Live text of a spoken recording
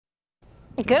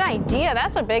Good idea.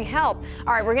 That's a big help.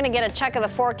 All right, we're going to get a check of the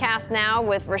forecast now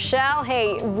with Rachael.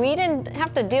 Hey, we didn't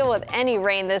have to deal with any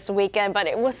rain this weekend, but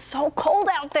it was so cold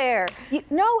out there.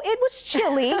 No, it was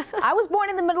chilly. I was born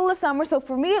in the middle of summer, so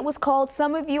for me it was cold.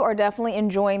 Some of you are definitely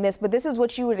enjoying this, but this is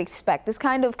what you would expect. This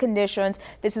kind of conditions,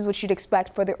 this is what you'd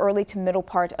expect for the early to middle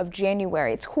part of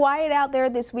January. It's quiet out there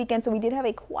this weekend, so we did have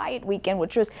a quiet weekend,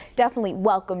 which was definitely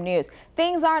welcome news.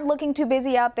 Things aren't looking too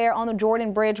busy out there on the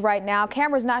Jordan Bridge right now.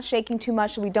 Camera's not shaking too much,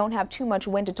 so we don't have too much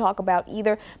wind to talk about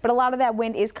either, but a lot of that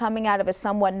wind is coming out of a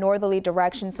somewhat northerly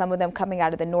direction, some of them coming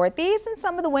out of the northeast and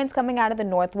some of the winds coming out of the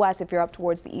northwest if you're up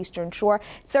towards the eastern shore.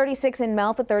 It's 36 in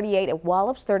Melfa, 38 at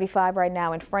Wallops, 35 right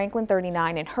now in Franklin,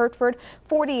 39 in Hertford,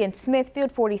 40 in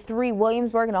Smithfield, 43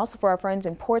 Williamsburg, and also for our friends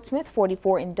in Portsmouth,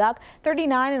 44 in Duck,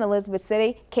 39 in Elizabeth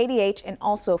City, KDH, and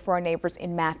also for our neighbors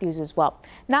in Matthews as well.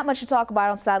 Not much to talk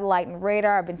about on satellite and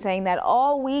radar. I've been saying that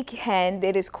all weekend.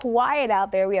 It is quiet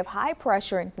out there. We have high pressure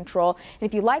and control. And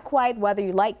if you like quiet weather,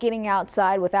 you like getting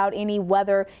outside without any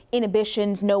weather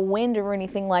inhibitions, no wind or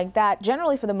anything like that,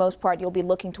 generally for the most part you'll be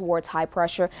looking towards high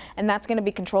pressure, and that's going to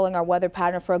be controlling our weather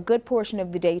pattern for a good portion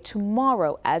of the day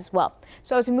tomorrow as well.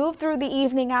 So as we move through the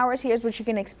evening hours, here's what you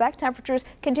can expect. Temperatures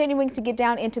continuing to get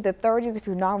down into the 30s if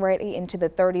you're not already into the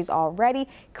 30s already.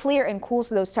 Clear and cool,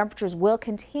 so those temperatures will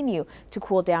continue to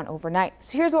cool down overnight.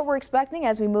 So here's what we're expecting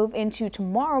as we move into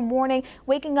tomorrow morning,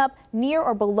 waking up near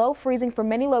or below freezing for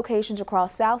many locations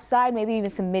across South Side, maybe even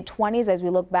some mid-20s as we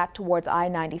look back towards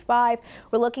I-95.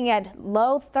 We're looking at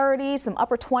low 30s, some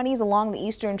upper 20s along the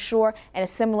eastern shore, and a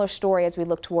similar story as we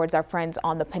look towards our friends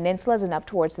on the peninsulas and up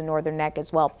towards the northern neck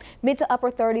as well. Mid to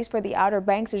upper 30s for the Outer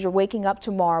Banks as you're waking up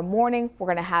tomorrow morning. We're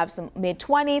going to have some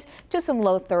mid-20s to some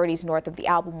low 30s north of the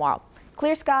Albemarle.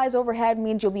 Clear skies overhead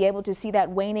means you'll be able to see that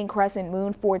waning crescent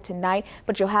moon for tonight,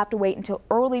 but you'll have to wait until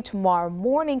early tomorrow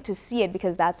morning to see it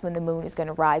because that's when the moon is going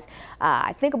to rise.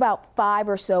 I think about 5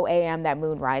 or so a.m. that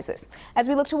moon rises. As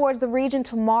we look towards the region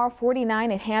tomorrow, 49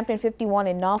 in Hampton, 51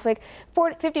 in Norfolk,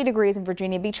 50 degrees in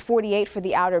Virginia Beach, 48 for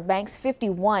the Outer Banks,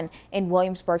 51 in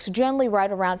Williamsburg. So generally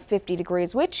right around 50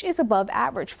 degrees, which is above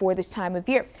average for this time of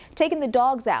year. Taking the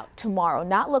dogs out tomorrow,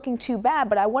 not looking too bad,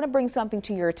 but I want to bring something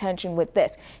to your attention with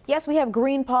this. Yes, we have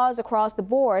green paws across the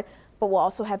board, but we'll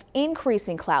also have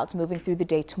increasing clouds moving through the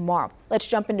day tomorrow. Let's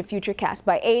jump into Futurecast.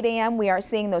 By 8 a.m. we are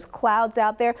seeing those clouds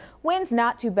out there. Winds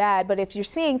not too bad, but if you're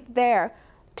seeing there,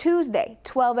 Tuesday,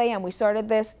 12 a.m. we started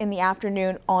this in the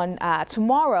afternoon on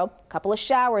tomorrow. A couple of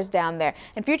showers down there.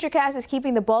 And Futurecast is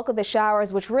keeping the bulk of the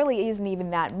showers, which really isn't even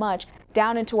that much,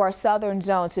 down into our southern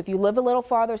zone. So if you live a little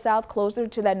farther south, closer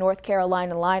to that North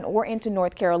Carolina line or into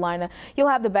North Carolina, you'll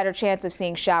have the better chance of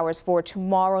seeing showers for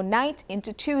tomorrow night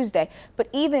into Tuesday. But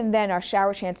even then, our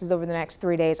shower chances over the next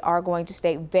 3 days are going to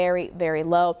stay very, very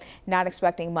low. Not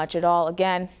expecting much at all.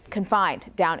 Again,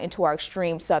 confined down into our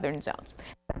extreme southern zones.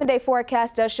 The day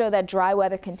forecast does show that dry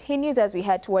weather continues as we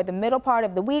head toward the middle part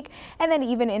of the week, and then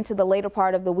even into the later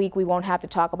part of the week we won't have to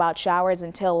talk about showers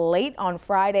until late on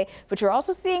Friday. But you're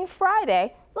also seeing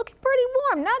Friday looking pretty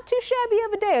warm, not too shabby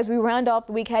of a day as we round off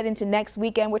the week, head into next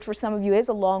weekend, which for some of you is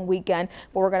a long weekend,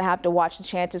 but we're going to have to watch the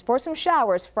chances for some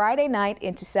showers Friday night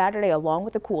into Saturday along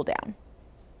with a cool down.